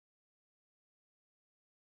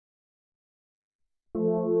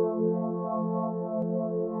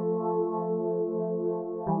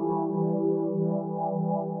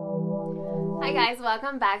guys,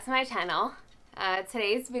 welcome back to my channel.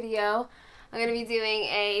 Today's video, I'm going to be doing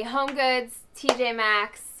a HomeGoods,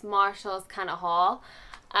 Tjmaxx, Marshalls kind of haul.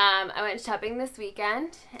 I went shopping this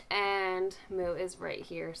weekend and Moo is right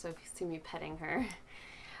here, so if you see me petting her.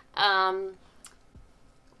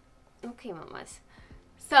 Okay, mamas.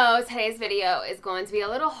 So today's video is going to be a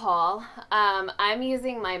little haul. I'm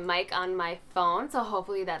using my mic on my phone, so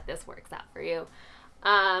hopefully this works out for you.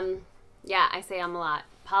 Yeah, I say I'm a lot.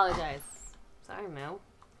 Apologize. Sorry, Moo.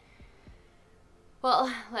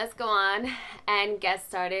 Well, let's go on and get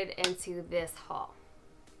started into this haul.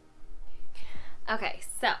 Okay,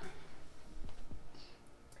 so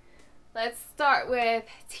let's start with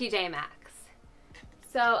Tjmaxx.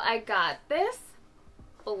 So I got this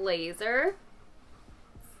blazer,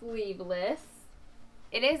 sleeveless.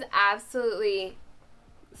 It is absolutely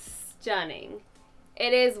stunning.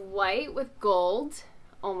 It is white with gold.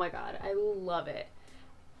 Oh my god, I love it.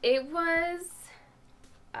 It was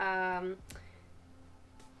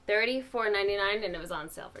 $34.99 and it was on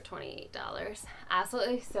sale for $28.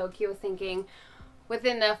 Absolutely so cute. I was thinking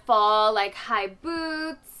within the fall, like high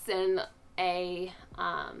boots and a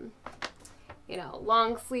you know,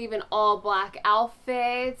 long sleeve and all black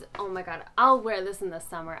outfits. Oh my god, I'll wear this in the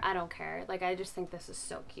summer. I don't care. Like, I just think this is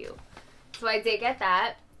so cute. So I did get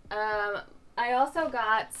that. I also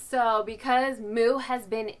got, so because Moo has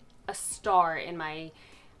been a star in my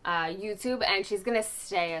YouTube, and she's gonna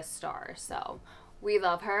stay a star, so we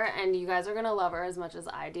love her and you guys are gonna love her as much as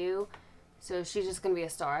I do, so she's just gonna be a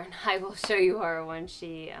star, and I will show you her when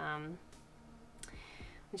she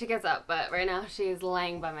gets up, but right now she's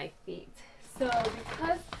laying by my feet. So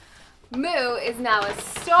because Moo is now a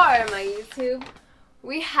star in my YouTube,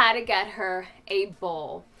 we had to get her a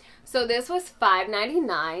bowl. So this was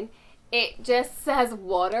 $5.99. It just says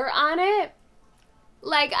water on it.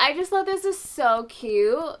 Like, I just thought this is so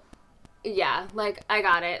cute. Yeah, like, I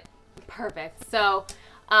got it. Perfect. So,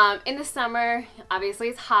 in the summer, obviously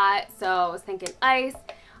it's hot, so I was thinking ice.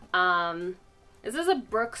 This is a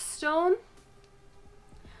Brookstone.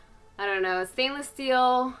 I don't know, stainless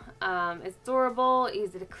steel. It's durable,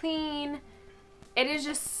 easy to clean. It is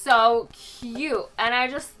just so cute. And I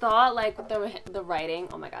just thought, like, the writing,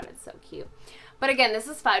 oh my god, it's so cute. But again, this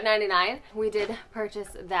is $5.99. We did purchase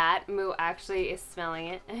that. Moo actually is smelling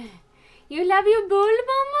it. You love your bowl,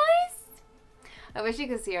 mamas? I wish you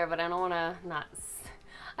could see her, but I don't want to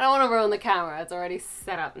ruin the camera. It's already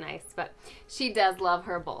set up nice, but she does love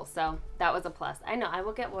her bowl, so that was a plus. I know, I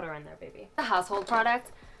will get water in there, baby. The household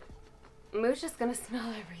product. Moo's just gonna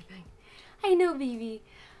smell everything. I know, baby.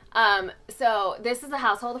 So this is a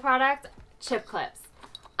household product, chip clips.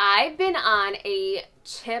 I've been on a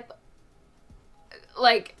chip,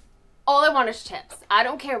 like, all I want is chips. I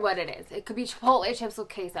don't care what it is. It could be Chipotle chips with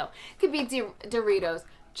queso. It could be Doritos.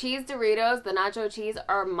 Cheese Doritos, the nacho cheese,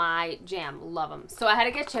 are my jam. Love them. So I had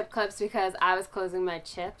to get chip clips because I was closing my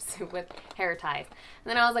chips with hair ties. And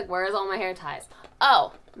then I was like, where's all my hair ties?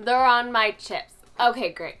 Oh, they're on my chips.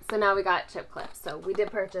 Okay, great. So now we got chip clips. So we did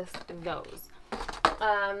purchase those.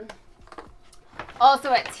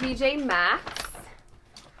 Also at Tjmaxx,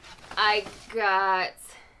 I got,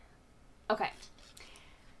 okay.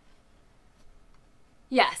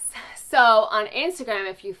 Yes, so on Instagram,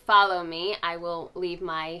 if you follow me, I will leave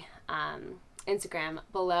my Instagram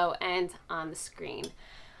below and on the screen.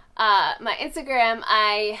 My Instagram,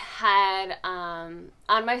 I had, on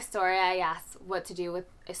my story, I asked what to do with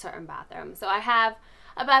a certain bathroom. So I have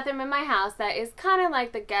a bathroom in my house that is kind of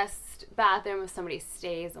like the guest bathroom if somebody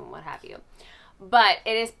stays and what have you. But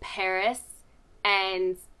it is Paris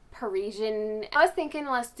and Parisian. I was thinking,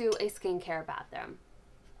 let's do a skincare bathroom.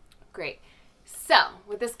 Great. So,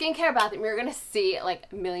 with the skincare bathroom, you're going to see,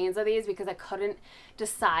 like, millions of these because I couldn't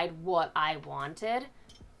decide what I wanted.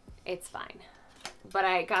 It's fine. But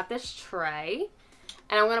I got this tray,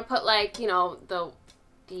 and I'm going to put, like, you know, the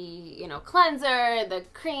you know, cleanser, the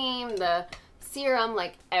cream, the serum,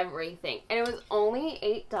 like, everything. And it was only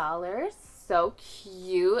 $8. So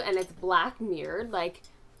cute, and it's black mirrored, like,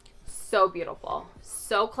 so beautiful.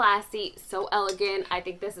 So classy, so elegant. I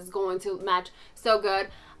think this is going to match so good.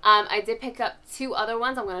 I did pick up two other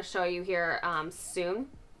ones I'm going to show you here soon.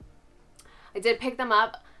 I did pick them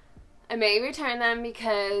up. I may return them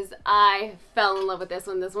because I fell in love with this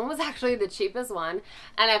one. This one was actually the cheapest one,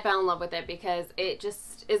 and I fell in love with it because it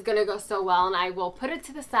just is going to go so well, and I will put it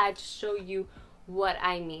to the side to show you what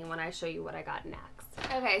I mean when I show you what I got next.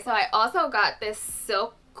 Okay, so I also got this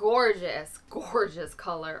silk gorgeous, gorgeous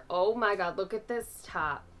color. Oh my god, look at this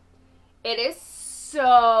top. It is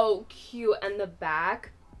so cute, and the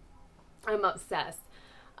back, I'm obsessed.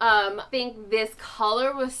 I think this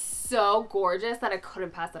color was so gorgeous that I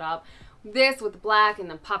couldn't pass it up. this with black and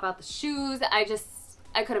then pop out the shoes.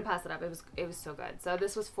 I couldn't pass it up. It was so good. So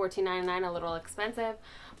this was $14.99, a little expensive,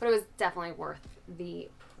 but it was definitely worth the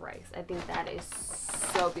price. I think that is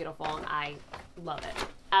so beautiful and I love it.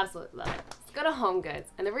 Absolutely love it. Let's go to HomeGoods.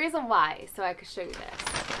 And the reason why, so I could show you this.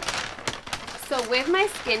 So with my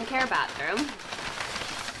skincare bathroom,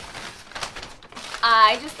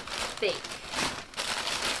 I just think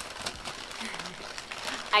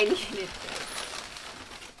I needed this.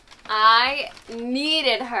 I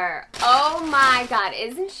needed her. Oh my god,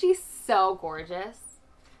 isn't she so gorgeous?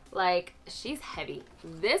 Like, she's heavy.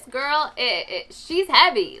 This girl, she's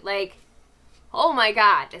heavy. Like, oh my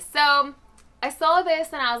god. So, I saw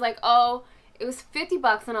this and I was like, oh, it was 50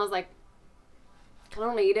 bucks and I was like, I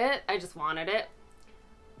don't need it. I just wanted it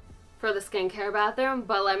for the skincare bathroom.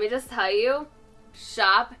 But let me just tell you,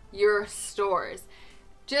 shop your stores.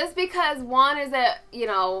 Just because one is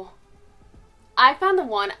I found the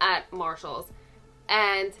one at Marshall's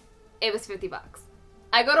and it was 50 bucks.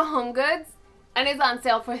 I go to HomeGoods and it's on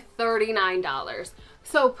sale for $39.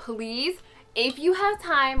 So please, if you have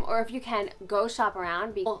time or if you can, go shop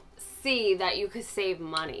around. You'll see that you could save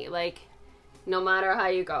money, like, no matter how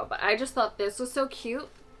you go. But I just thought this was so cute.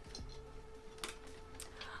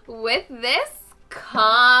 With this,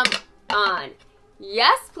 come on.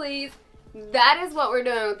 Yes, please. That is what we're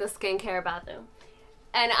doing with the skincare bathroom.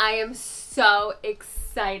 And I am so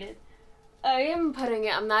excited. I am putting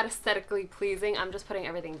it, I'm not aesthetically pleasing. I'm just putting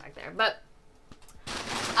everything back there. But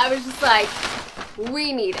I was just like,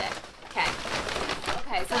 we need it. Okay.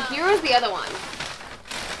 Okay, so here is the other one.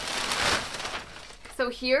 So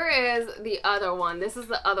here is the other one. This is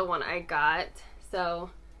the other one I got. So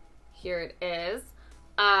here it is.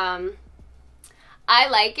 I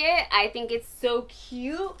like it. I think it's so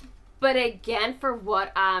cute. But again, for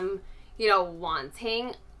what I'm,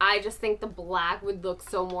 wanting, I just think the black would look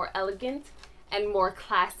so more elegant and more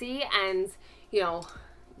classy and,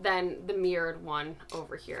 than the mirrored one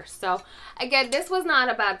over here. So again, this was not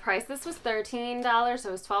a bad price. This was $13, so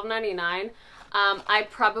it was $12.99. I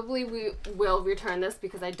probably will return this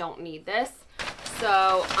because I don't need this.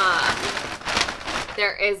 So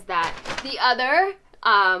there is that. The other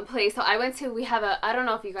place, so I went to, we have I don't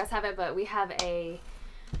know if you guys have it, but we have a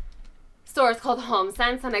store. It's called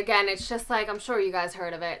HomeSense, and again, it's just like, I'm sure you guys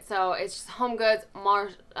heard of it. So it's just HomeGoods,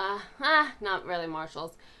 not really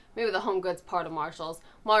Marshalls. Maybe the HomeGoods part of Marshalls.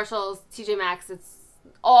 Marshalls, Tjmaxx, it's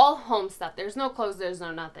all home stuff. There's no clothes, there's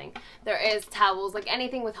no nothing. There is towels, like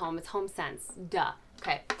anything with home. It's HomeSense, duh.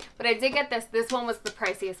 Okay, but I did get this. This one was the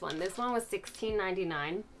priciest one. This one was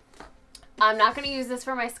 $16.99. I'm not going to use this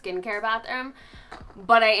for my skincare bathroom,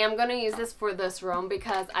 but I am going to use this for this room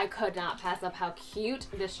because I could not pass up how cute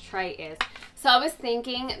this tray is. So I was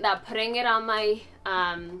thinking that putting it on my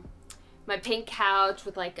my pink couch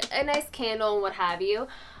with like a nice candle and what have you,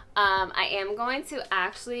 I am going to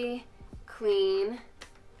actually clean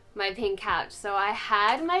my pink couch. So I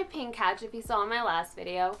had my pink couch, if you saw in my last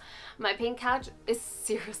video, my pink couch is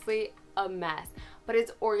seriously a mess, but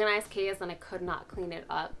it's organized chaos and I could not clean it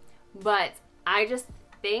up. But I just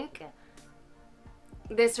think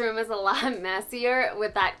this room is a lot messier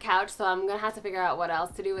with that couch, so I'm going to have to figure out what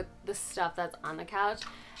else to do with the stuff that's on the couch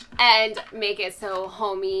and make it so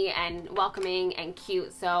homey and welcoming and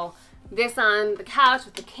cute. So this on the couch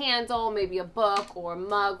with the candle, maybe a book or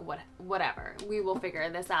mug, whatever. We will figure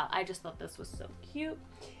this out. I just thought this was so cute.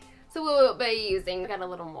 So we'll be using, got a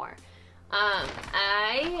little more.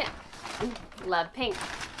 I love pink.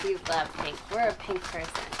 We love pink. We're a pink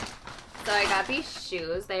person. So I got these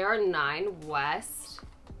shoes. They are 9 West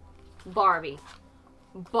Barbie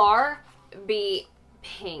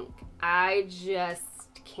pink. I just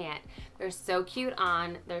can't. They're so cute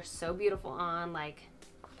on. They're so beautiful on. Like,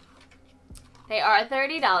 they are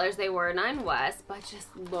 $30. They were 9 West, but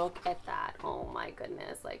just look at that. Oh my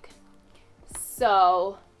goodness. Like,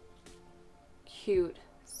 so cute.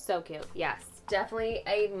 So cute. Yes, definitely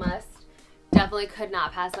a must. Definitely could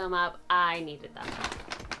not pass them up. I needed them.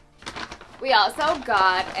 We also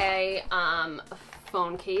got a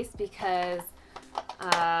phone case because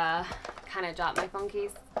kind of dropped my phone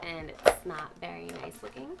case and it's not very nice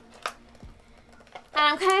looking. And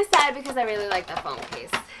I'm kind of sad because I really like that phone case.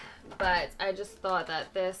 But I just thought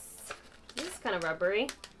that this is kind of rubbery.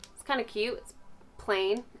 It's kind of cute. It's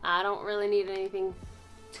plain. I don't really need anything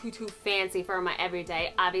too fancy for my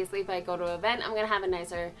everyday. Obviously, if I go to an event, I'm going to have a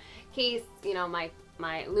nicer case,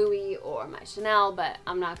 my Louis or my Chanel, but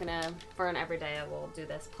I'm not gonna, for an everyday, I will do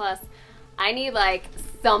this. Plus, I need like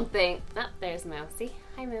something. Oh, there's Moo. See?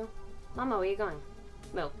 Hi, Moo. Mama, where are you going?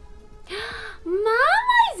 Moo.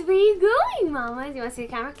 Mamas, where are you going, Mamas? You want to see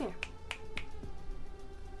the camera? Here.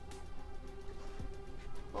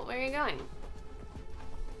 Well, where are you going?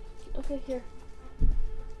 Okay, here.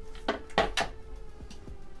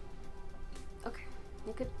 Okay,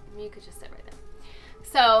 you could just sit right there.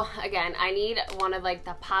 So again, I need one of like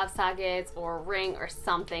the pop sockets or ring or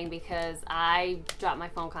something because I drop my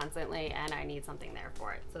phone constantly and I need something there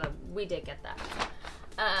for it. So we did get that.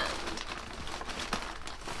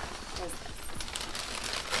 What is this?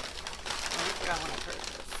 I forgot what I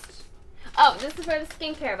purchased. Oh, this is for the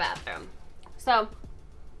skincare bathroom. So,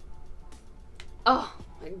 oh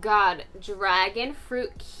my god, dragon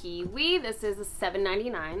fruit kiwi. This is a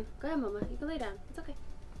 $7.99. Go ahead, Mama. You can lay down. It's okay.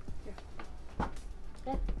 Here.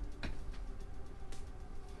 Good.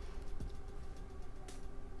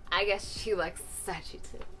 I guess she likes Sachi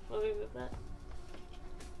too. Let me move that.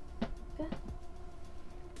 Good.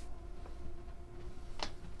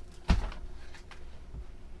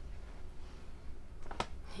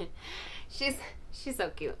 She's so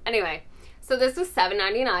cute. Anyway, so this was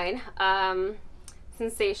 $7.99.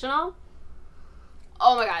 Sensational.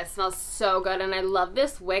 Oh my god, it smells so good, and I love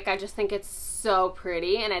this wick. I just think it's so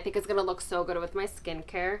pretty, and I think it's gonna look so good with my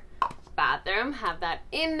skincare bathroom. Have that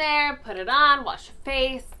in there, put it on, wash your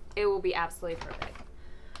face. It will be absolutely perfect.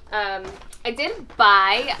 I did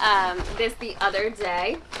buy this the other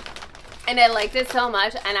day, and I liked it so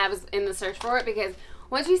much, and I was in the search for it because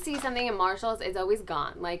once you see something in Marshalls, it's always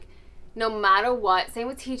gone. Like, no matter what, same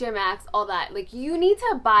with Tjmaxx, all that. Like, you need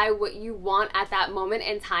to buy what you want at that moment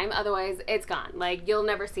in time, otherwise it's gone. Like, you'll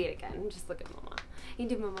never see it again. Just look at Mama. You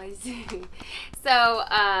do Mama. So,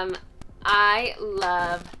 I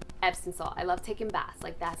love Epsom salt. I love taking baths.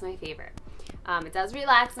 Like, that's my favorite. It does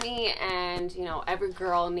relax me, and, you know, every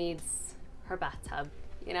girl needs her bathtub.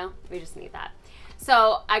 You know? We just need that.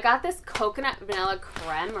 So, I got this coconut vanilla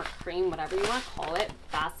creme or cream, whatever you want to call it,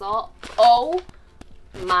 bath salt. Oh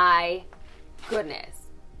my goodness.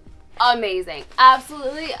 Amazing.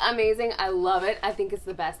 Absolutely amazing. I love it. I think it's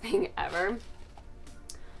the best thing ever.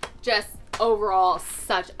 Just overall,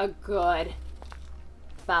 such a good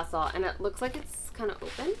bath salt. And it looks like it's kind of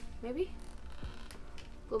open, maybe?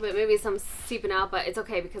 A little bit, maybe some seeping out, but it's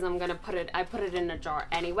okay because I'm gonna I put it in a jar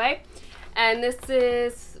anyway. And this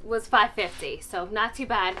was $5.50, so not too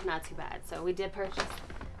bad, not too bad. So we did purchase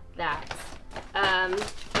that.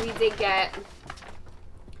 We did get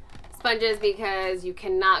sponges because you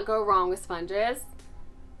cannot go wrong with sponges.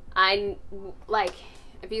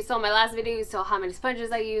 If you saw my last video, you saw how many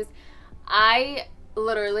sponges I use. I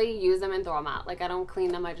literally use them and throw them out. Like, I don't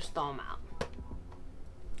clean them, I just throw them out.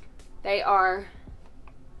 They are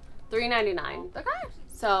 $3.99. Okay.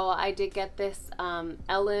 So I did get this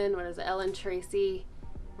Ellen Tracy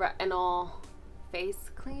retinol face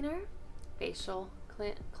cleaner, facial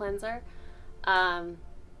cleanser.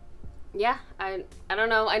 Yeah, I don't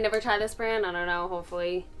know. I never tried this brand. I don't know.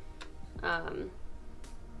 Hopefully, it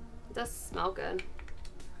does smell good.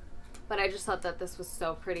 But I just thought that this was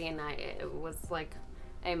so pretty, and it was like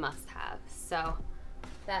a must-have. So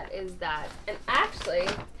that is that. And actually,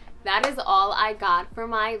 that is all I got for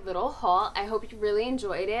my little haul. I hope you really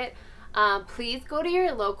enjoyed it. Please go to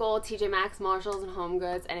your local Tjmaxx, Marshalls, and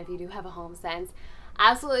HomeGoods, and if you do have a Home Sense,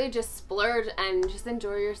 absolutely just splurge and just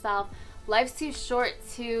enjoy yourself. Life's too short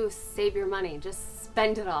to save your money. Just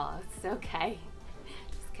spend it all. It's okay.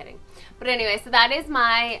 Just kidding. But anyway, so that is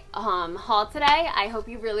my haul today. I hope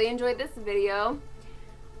you really enjoyed this video.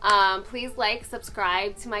 Please like,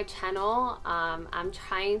 subscribe to my channel. I'm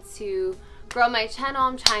trying to grow my channel.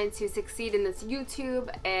 I'm trying to succeed in this YouTube.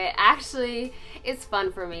 It actually is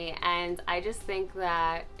fun for me, and I just think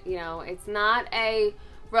that, you know, it's not a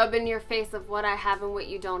rub in your face of what I have and what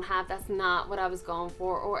you don't have. That's not what I was going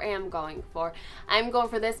for or am going for. I'm going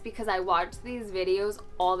for this because I watch these videos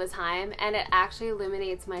all the time, and it actually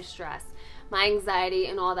eliminates my stress, my anxiety,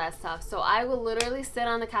 and all that stuff. So I will literally sit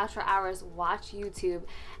on the couch for hours, watch YouTube,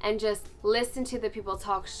 and just listen to the people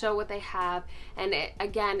talk, show what they have. And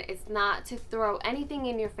again, it's not to throw anything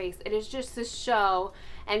in your face. It is just to show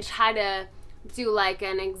and try to do like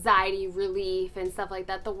an anxiety relief and stuff like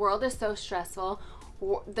that. The world is so stressful.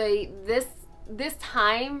 This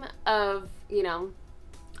time of, you know,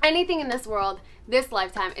 anything in this world, this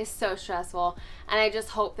lifetime is so stressful, and I just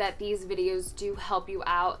hope that these videos do help you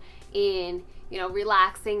out in, you know,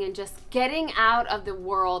 relaxing and just getting out of the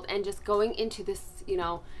world and just going into this, you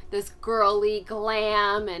know, this girly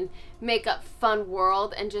glam and makeup fun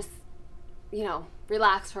world, and just, you know,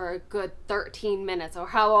 relax for a good 13 minutes or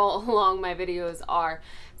how long my videos are.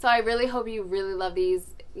 So I really hope you really love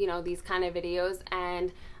these, you know, these kind of videos.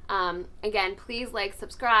 And again, please like,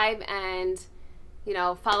 subscribe, and, you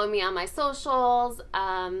know, follow me on my socials.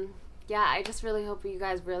 Yeah, I just really hope you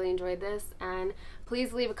guys really enjoyed this, and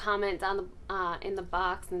please leave a comment down in the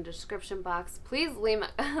box, in the description box. Please leave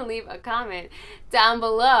a comment down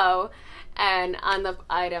below and on the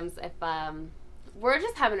items if we're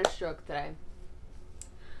just having a stroke today.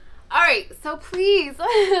 Alright, so please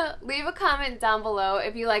leave a comment down below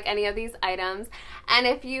if you like any of these items, and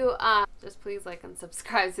if you just please like and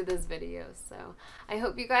subscribe to this video. So I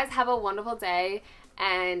hope you guys have a wonderful day,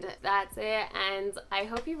 and that's it. And I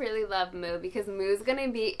hope you really love Moo, because Moo's gonna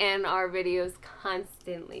be in our videos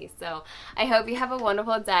constantly. So I hope you have a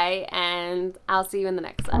wonderful day, and I'll see you in the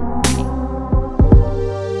next one. Bye.